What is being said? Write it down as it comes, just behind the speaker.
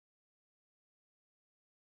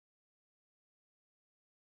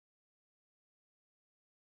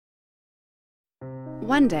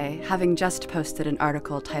One day, having just posted an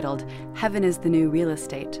article titled "Heaven is the New Real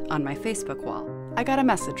Estate" on my Facebook wall, I got a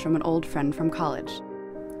message from an old friend from college.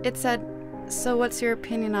 It said, "So what's your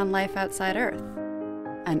opinion on life outside Earth?"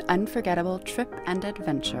 "An unforgettable trip and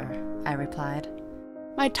adventure," I replied.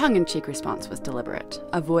 My tongue-in-cheek response was deliberate,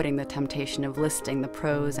 avoiding the temptation of listing the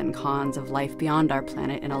pros and cons of life beyond our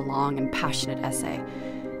planet in a long and passionate essay.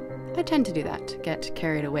 I tend to do that, get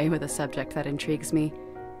carried away with a subject that intrigues me.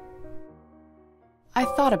 I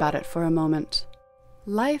thought about it for a moment.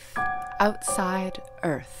 Life outside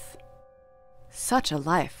Earth. Such a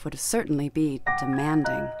life would certainly be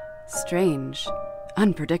demanding, strange,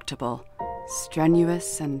 unpredictable,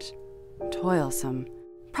 strenuous, and toilsome.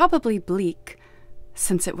 Probably bleak,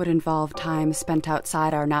 since it would involve time spent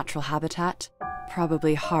outside our natural habitat.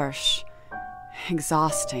 Probably harsh,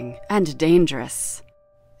 exhausting, and dangerous.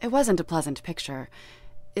 It wasn't a pleasant picture.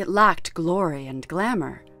 It lacked glory and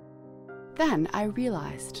glamour. Then I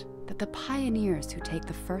realized that the pioneers who take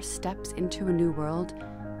the first steps into a new world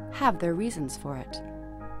have their reasons for it.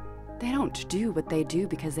 They don't do what they do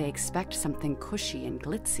because they expect something cushy and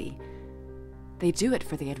glitzy. They do it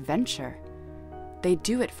for the adventure. They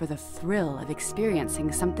do it for the thrill of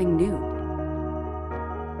experiencing something new.